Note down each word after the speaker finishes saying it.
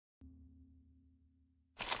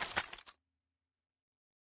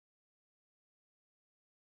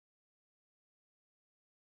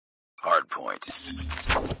Hardpoint.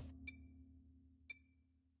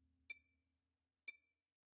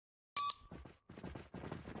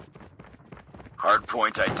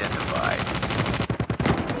 Hardpoint identified.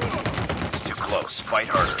 It's too close. Fight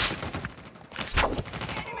harder.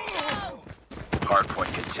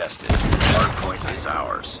 Hardpoint contested. Hardpoint is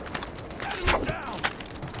ours.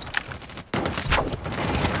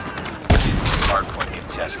 Hardpoint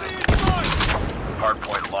contested.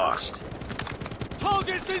 Hardpoint lost.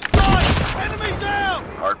 Target's inside! Enemy down!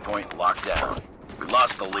 Hardpoint locked down. We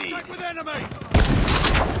lost the lead. Contact with enemy!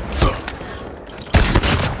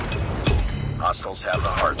 Hostiles have the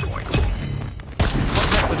hardpoint.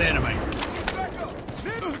 Contact with enemy.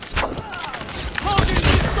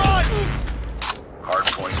 Target's inside!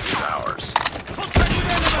 Hardpoint is ours. Contact with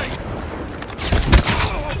enemy!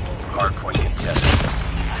 Hardpoint contested.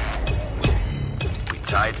 We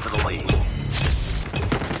tied for the lead.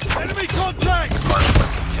 Enemy contact!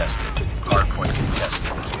 Hardpoint contested. Hardpoint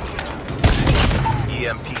contested.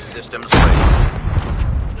 EMP systems ready.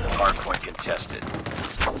 Hardpoint contested.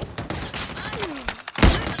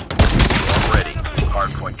 Swarm ready.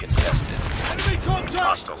 Hardpoint contested. Enemy contact!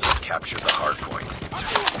 Hostiles have captured the hardpoint.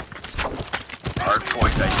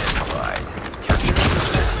 Hardpoint identified. Captured the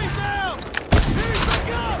objective. Enemy down! He's back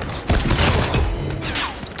up!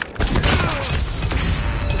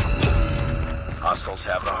 Hostiles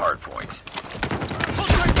have the hardpoint.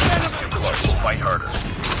 Contact with It's too enemy! close. Fight harder.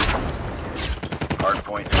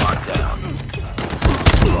 Hardpoint locked down.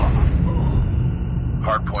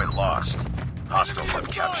 Hardpoint lost. Hostiles have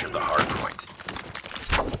captured the hardpoint.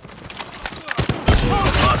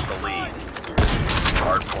 Lost the lead.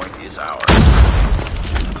 Hardpoint is ours.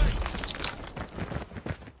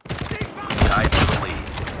 We tied for the lead.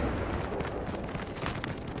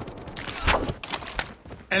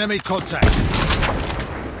 Enemy contact!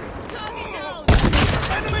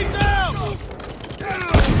 Enemy down!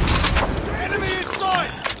 Enemy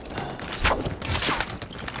inside!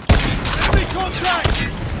 Enemy contact!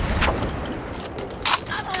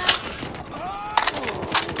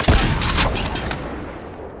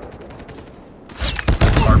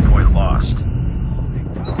 Hardpoint lost.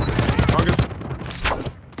 Target.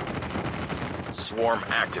 Swarm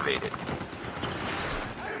activated.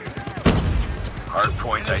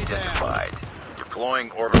 Hardpoint identified.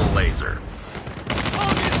 Deploying orbital laser.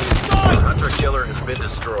 Target's inside! Hunter-killer has been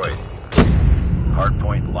destroyed.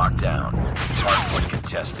 Hardpoint locked down. Hardpoint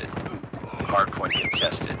contested. Hardpoint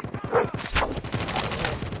contested.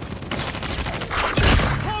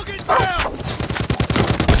 Target down!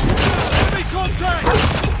 Enemy contact!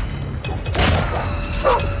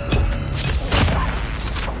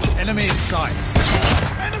 Enemy inside!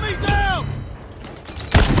 Enemy down!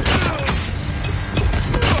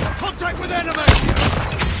 Contact with enemy!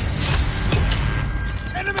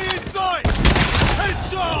 Enemy inside!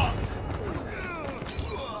 Headshot!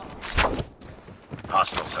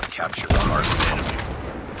 Hostiles have captured the hardpoint.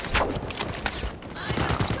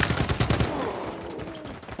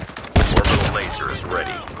 Orbital laser is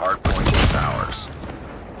ready. Hardpoint is ours.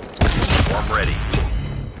 Swarm ready.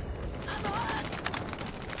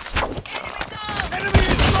 Enemy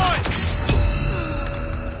inside!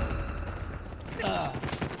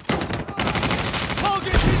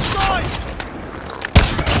 Target inside!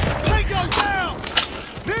 Tango down!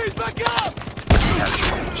 He's back up! Capture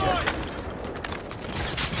the objective.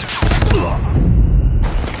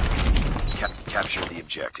 Capture the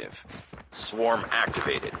objective. Swarm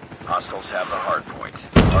activated. Hostiles have the hardpoint.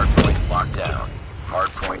 Hardpoint locked down.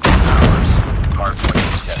 Hardpoint is ours. Hardpoint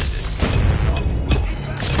contested.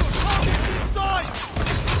 Target inside!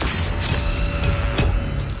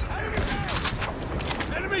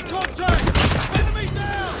 Enemy contact! Enemy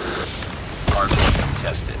down! Hardpoint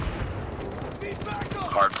contested.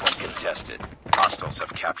 Hardpoint contested. Hostiles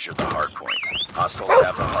have captured the hardpoint. Hostiles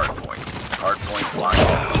have the hardpoint. Hardpoint locked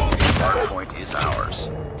down. Hardpoint is ours.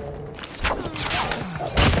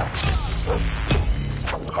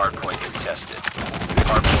 Hardpoint contested.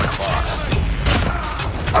 Hardpoint lost.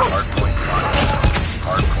 Hardpoint locked down.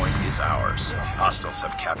 Hardpoint is ours. Hostiles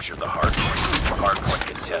have captured the hardpoint. Hardpoint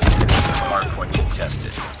contested. Hardpoint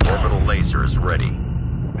contested. Orbital laser is ready.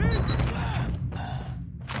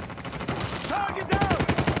 Target down!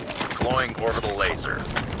 Deploying orbital laser.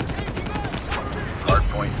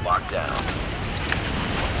 Hardpoint locked down.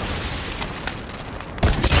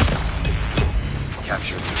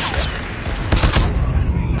 Capture the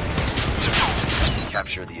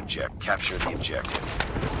objective. Capture the objective.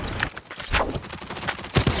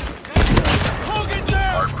 Target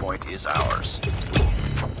down! Hardpoint is ours.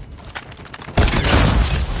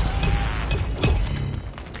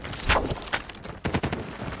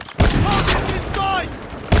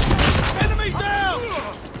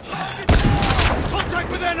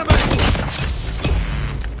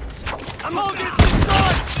 Target's in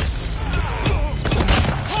sight!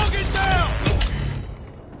 Target down!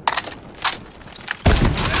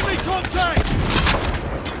 Enemy contact!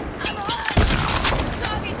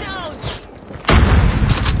 Target down!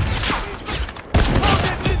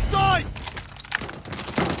 Target's in sight!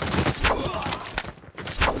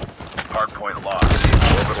 Hardpoint lost.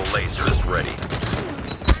 Orbital laser is ready.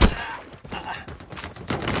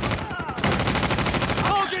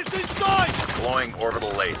 Target's in sight! Deploying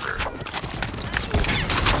orbital laser.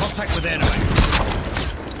 Contact with enemy.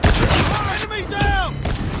 Enemy down!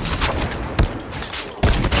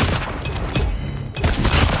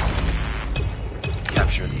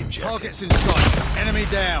 Capture the objective. Target's in sight. Enemy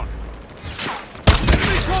down.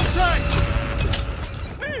 Enemy contact!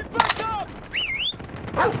 He's back up!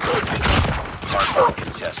 Hardpoint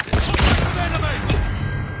contested. Contact with enemy!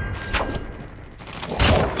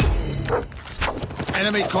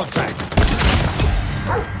 Enemy contact!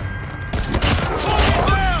 Target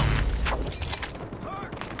down!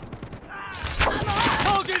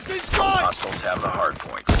 Target's in sight! Hostiles have the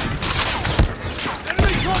hardpoint.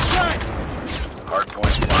 Enemy contact!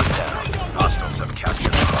 Hardpoint locked down. Hostiles have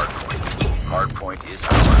captured the hardpoint. Hardpoint is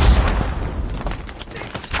ours.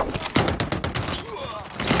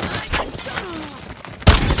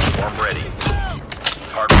 Swarm ready.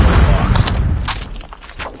 Hardpoint lost.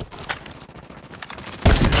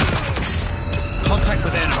 Contact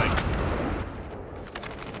with enemy!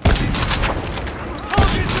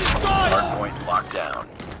 Target's in sight! Hardpoint locked down.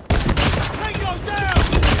 Tango down!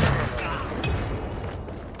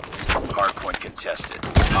 Hardpoint contested.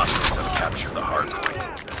 Hostiles have captured the hardpoint.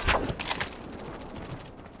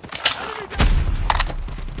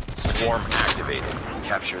 Swarm activated.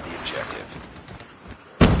 Capture the objective.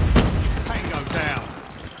 Tango down!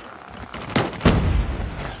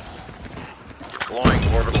 Deploying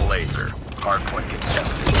orbital laser. Hardpoint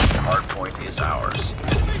contested. Hardpoint is ours.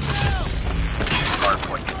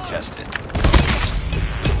 Hardpoint contested.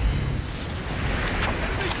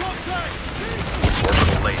 Enemy contact!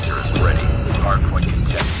 Orbital laser is ready. Hardpoint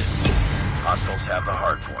contested. Hostiles have the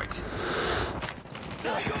hardpoint.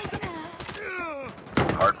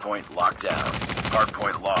 Hardpoint locked down.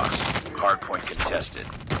 Hardpoint lost. Hardpoint contested.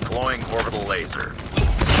 Deploying orbital laser.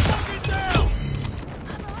 Target down!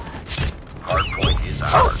 Hardpoint is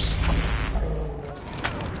ours.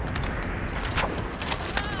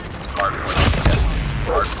 Hardpoint contested.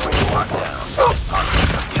 Hardpoint locked down.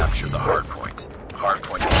 Hostiles have captured the hardpoint.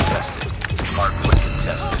 Hardpoint contested. Hardpoint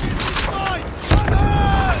contested. Sight!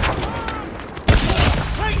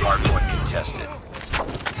 Hardpoint contested.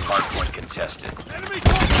 Hardpoint contested. Enemy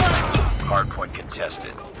contact! Hardpoint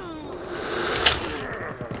contested.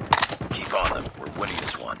 Keep on them. We're winning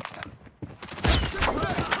this one.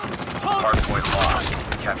 Hardpoint lost.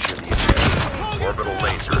 Capture the objective. Orbital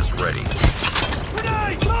laser is ready.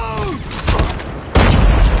 Grenade! Move!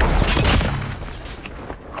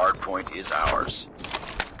 Hardpoint is ours.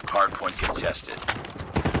 Hardpoint contested.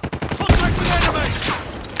 Contact with enemy!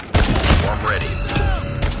 Swarm ready.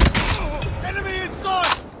 Enemy in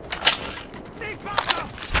sight!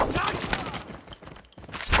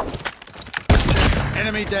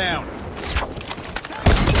 Enemy down!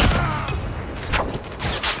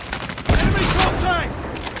 Enemy contact!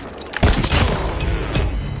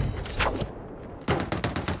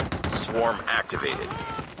 Swarm activated.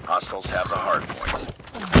 Hostiles have the hardpoint.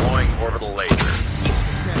 Deploying orbital laser.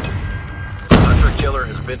 Hunter killer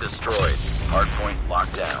has been destroyed. Hardpoint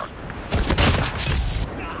locked down.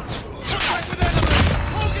 Contact with enemy!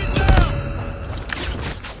 Target down!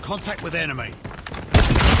 Contact with enemy.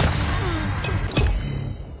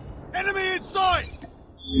 Enemy in sight!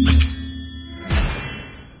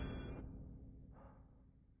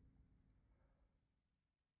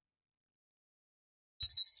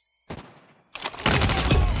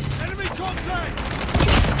 Enemy contact!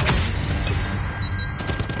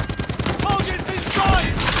 Target's in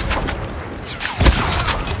sight!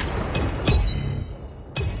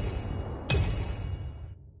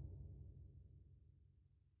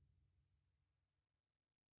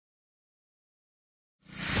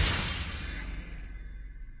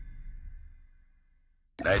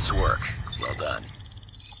 Nice work. Well done.